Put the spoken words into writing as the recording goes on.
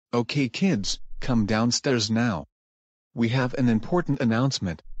Okay kids, come downstairs now. We have an important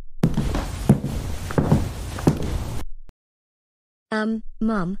announcement.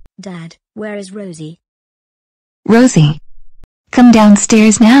 Mom, Dad, where is Rosie? Rosie, come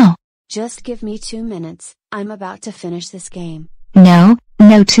downstairs now. Just give me 2 minutes, I'm about to finish this game. No,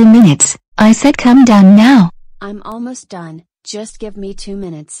 2 minutes. I said come down now. I'm almost done, just give me 2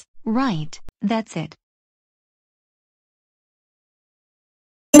 minutes. Right, that's it.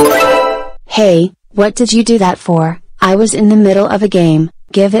 Hey, what did you do that for? I was in the middle of a game,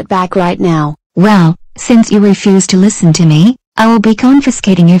 give it back right now. Well, since you refuse to listen to me, I will be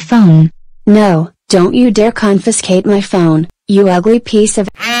confiscating your phone. No, don't you dare confiscate my phone, you ugly piece of...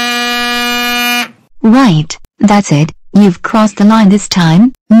 Right, that's it, you've crossed the line this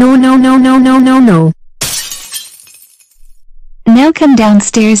time. No. Now come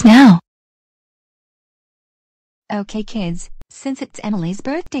downstairs now. Okay kids, since it's Emily's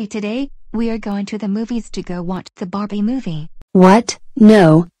birthday today, we are going to the movies to go watch the Barbie movie. What?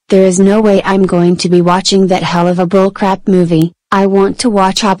 No, there is no way I'm going to be watching that hell of a bullcrap movie. I want to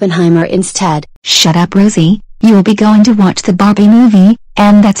watch Oppenheimer instead. Shut up Rosie, you will be going to watch the Barbie movie,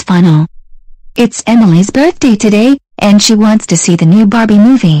 and that's final. It's Emily's birthday today, and she wants to see the new Barbie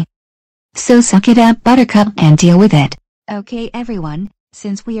movie. So suck it up Buttercup and deal with it. Okay everyone,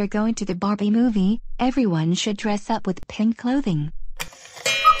 since we are going to the Barbie movie, everyone should dress up with pink clothing.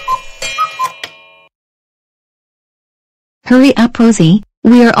 Hurry up Rosie,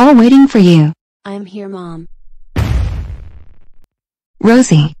 we are all waiting for you. I'm here Mom.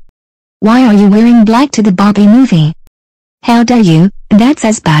 Rosie, why are you wearing black to the Barbie movie? How dare you, that's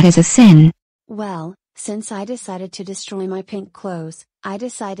as bad as a sin. Well, since I decided to destroy my pink clothes, I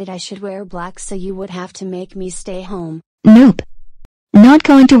decided I should wear black so you would have to make me stay home. Nope. Not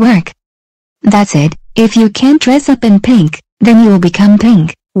going to work. That's it, if you can't dress up in pink, then you will become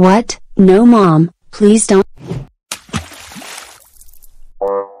pink. What? No Mom, please don't.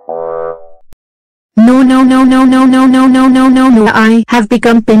 No, I have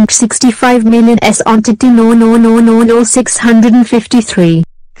become pink 65 million S entity no 653.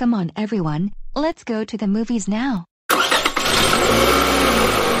 Come on everyone, let's go to the movies now.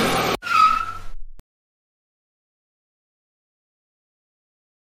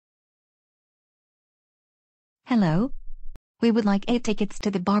 Hello? We would like 8 tickets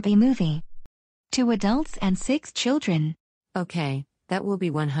to the Barbie movie. 2 adults and 6 children. Okay, that will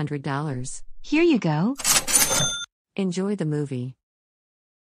be $100. Here you go. Enjoy the movie.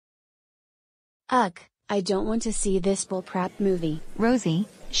 Ugh, I don't want to see this bullcrap movie. Rosie,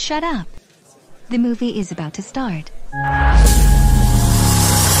 shut up. The movie is about to start.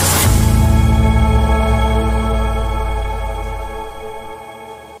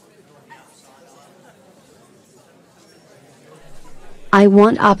 I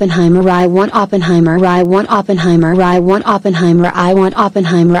want Oppenheimer, I want Oppenheimer, I want Oppenheimer, I want Oppenheimer, I want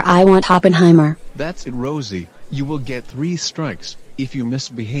Oppenheimer, I want Oppenheimer. That's it Rosie, you will get 3 strikes. If you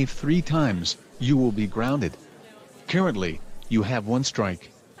misbehave 3 times, you will be grounded. Currently, you have 1 strike.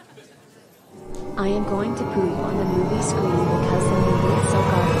 I am going to poop on the movie screen because the movie is so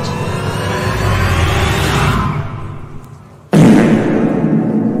garbage.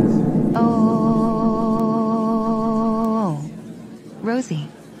 Oh, Rosie,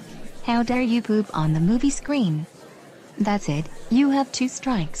 how dare you poop on the movie screen? That's it, you have 2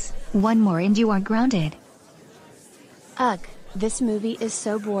 strikes. 1 more and you are grounded. Ugh, this movie is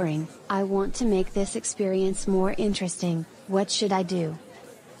so boring. I want to make this experience more interesting. What should I do?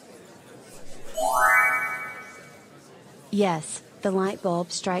 Yes, the light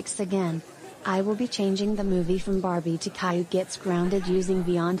bulb strikes again. I will be changing the movie from Barbie to Caillou Gets Grounded using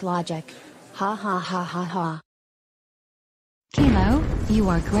Beyond Logic. Ha ha ha ha ha. Kilo, you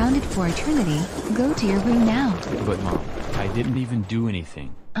are grounded for eternity. Go to your room now. But Mom, I didn't even do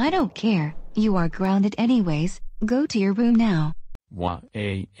anything. I don't care. You are grounded anyways. Go to your room now.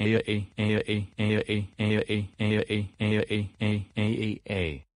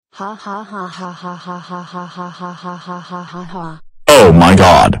 Ha ha ha ha ha ha ha ha ha ha ha ha ha ha ha. Oh my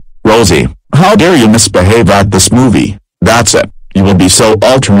God, Rosie, how dare you misbehave at this movie? That's it, you will be so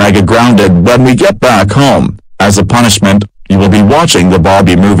ultra mega grounded when we get back home. As a punishment, you will be watching the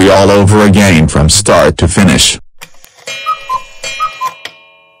Barbie movie all over again from start to finish.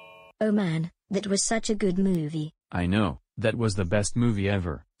 Oh man, that was such a good movie. I know, that was the best movie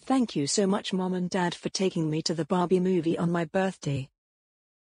ever. Thank you so much Mom and Dad for taking me to the Barbie movie on my birthday.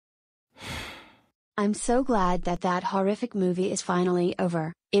 I'm so glad that that horrific movie is finally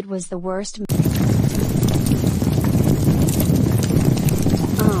over. It was the worst.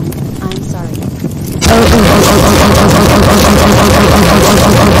 I'm sorry.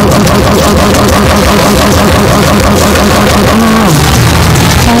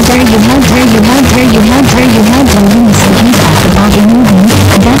 dare you, how dare you, how dare you, how dare you, how dare you misbehave at the Barbie movie,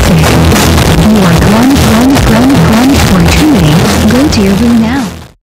 that's it. You are grounded for eternity. Go to your room